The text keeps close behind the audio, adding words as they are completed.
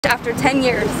after 10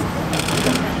 years.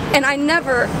 And I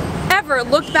never, ever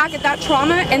looked back at that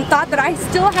trauma and thought that I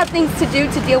still had things to do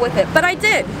to deal with it, but I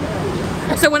did.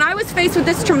 So when I was faced with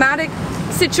this traumatic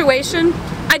situation,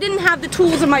 I didn't have the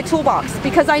tools in my toolbox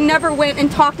because I never went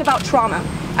and talked about trauma.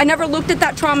 I never looked at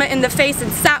that trauma in the face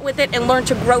and sat with it and learned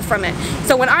to grow from it.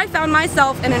 So when I found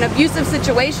myself in an abusive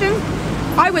situation,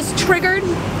 I was triggered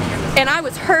and I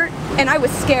was hurt and I was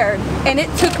scared, and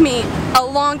it took me a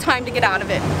long time to get out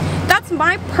of it. That's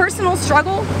my personal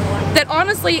struggle that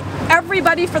honestly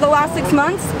everybody for the last 6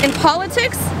 months in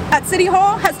politics at City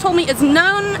Hall has told me is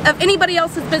none of anybody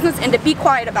else's business and to be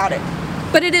quiet about it.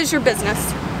 But it is your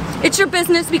business. It's your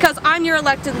business because I'm your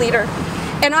elected leader.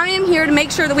 And I am here to make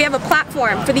sure that we have a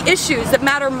platform for the issues that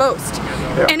matter most.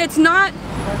 Yeah. And it's not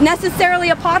necessarily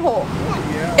a pothole.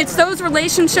 It's those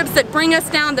relationships that bring us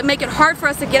down, that make it hard for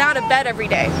us to get out of bed every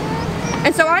day.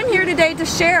 And so I'm here today to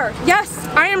share, yes,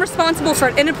 I am responsible for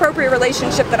an inappropriate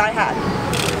relationship that I had.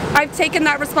 I've taken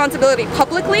that responsibility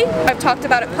publicly, I've talked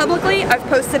about it publicly, I've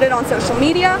posted it on social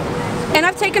media, and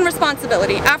I've taken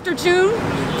responsibility. After June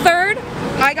 3rd,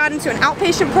 I got into an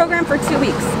outpatient program for 2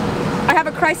 weeks. I have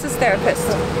a crisis therapist.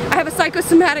 I have a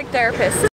psychosomatic therapist.